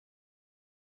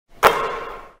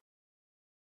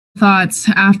thoughts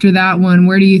after that one?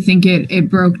 Where do you think it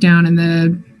broke down in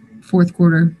the fourth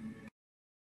quarter?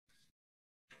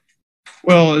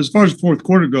 Well, as far as the fourth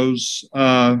quarter goes,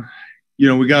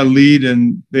 we got a lead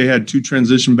and they had 2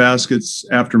 transition baskets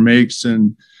after makes,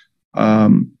 and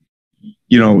that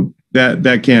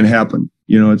can't happen.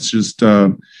 It's just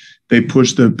they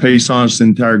pushed the pace on us the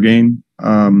entire game.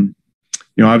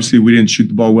 Obviously we didn't shoot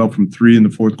the ball well from 3 in the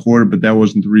fourth quarter, but that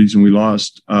wasn't the reason we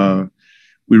lost.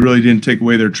 We really didn't take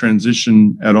away their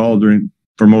transition at all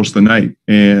for most of the night,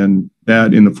 and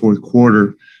that in the fourth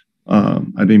quarter,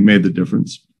 I think made the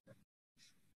difference.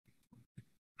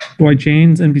 Dwight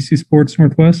James, NBC Sports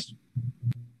Northwest.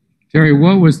 Terry,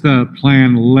 what was the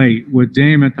plan late with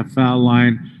Dame at the foul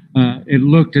line? It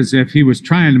looked as if he was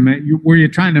trying to make. Were you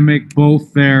trying to make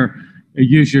both there?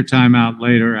 Use your timeout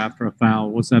later after a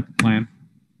foul. Was that the plan?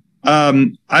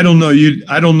 I don't know.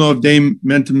 I don't know if Dame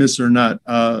meant to miss it or not.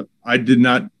 I did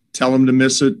not tell him to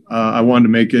miss it. I wanted to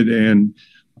make it and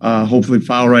hopefully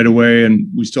foul right away. And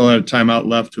we still had a timeout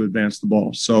left to advance the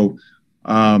ball. So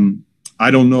I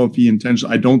don't know if he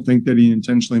intentionally. I don't think that he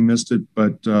intentionally missed it,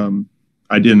 but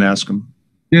I didn't ask him.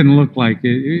 Didn't look like it.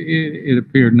 It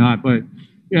appeared not, but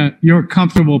yeah, you're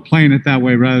comfortable playing it that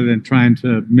way rather than trying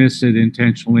to miss it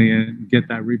intentionally and get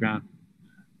that rebound.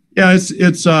 Yeah,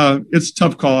 it's a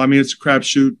tough call. I mean, it's a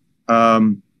crapshoot.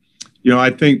 I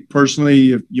think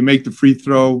personally, if you make the free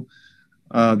throw,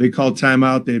 they call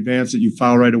timeout, they advance it, you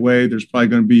foul right away. There's probably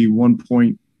going to be 1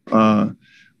 point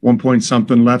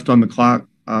something left on the clock,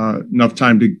 enough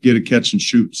time to get a catch and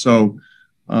shoot. So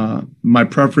my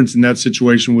preference in that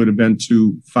situation would have been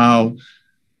to foul,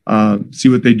 see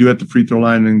what they do at the free throw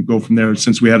line, and go from there.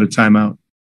 Since we had a timeout,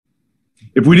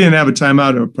 if we didn't have a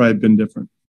timeout, it would probably have been different.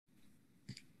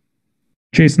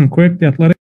 Jason Quick, The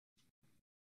Athletic.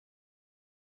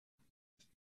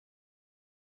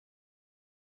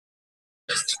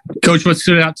 Coach, what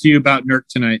stood out to you about Nurk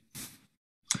tonight?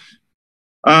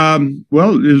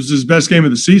 Well, it was his best game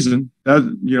of the season.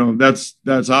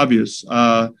 That's obvious.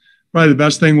 Probably the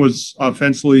best thing was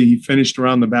offensively, he finished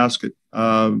around the basket.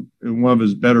 In one of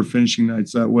his better finishing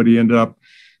nights, what he ended up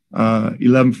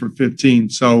 11 for 15.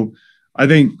 So I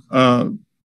think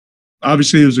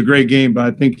obviously it was a great game, but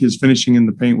I think his finishing in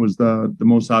the paint was the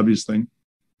most obvious thing.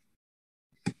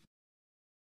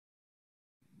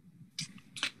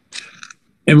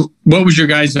 And what was your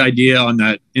guys' idea on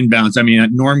that inbounds? I mean,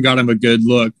 Norm got him a good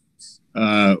look.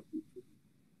 It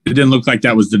didn't look like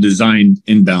that was the designed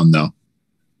inbound, though.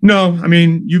 No, I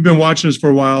mean, you've been watching us for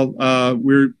a while.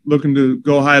 We're looking to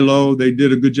go high-low. They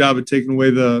did a good job of taking away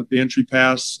the entry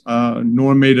pass.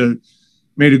 Norm made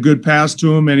a good pass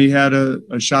to him, and he had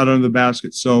a shot under the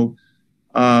basket. So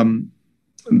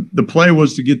the play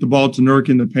was to get the ball to Nurk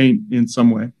in the paint in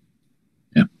some way.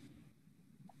 Yeah.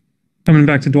 Coming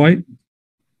back to Dwight.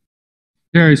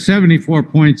 Terry, 74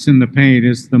 points in the paint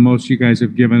is the most you guys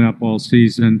have given up all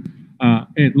season.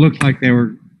 It looked like they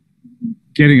were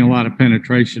getting a lot of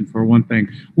penetration, for one thing.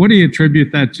 What do you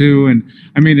attribute that to? And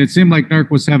I mean, it seemed like Nurk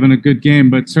was having a good game,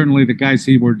 but certainly the guys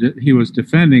he was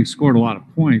defending scored a lot of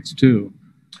points too.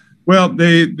 Well,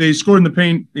 they scored in the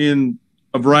paint in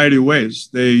a variety of ways.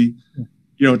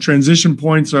 Transition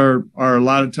points are a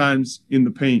lot of times in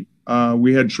the paint.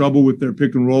 We had trouble with their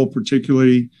pick and roll,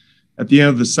 particularly at the end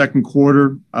of the second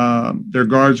quarter. Their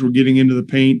guards were getting into the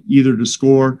paint either to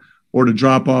score or to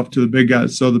drop off to the big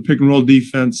guys. So the pick and roll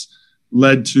defense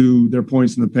led to their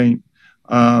points in the paint.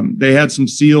 They had some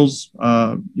steals.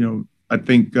 I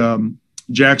think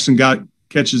Jackson got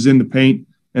catches in the paint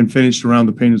and finished around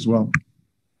the paint as well.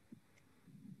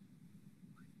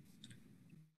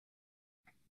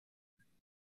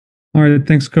 All right.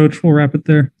 Thanks, Coach. We'll wrap it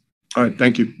there. All right.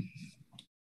 Thank you.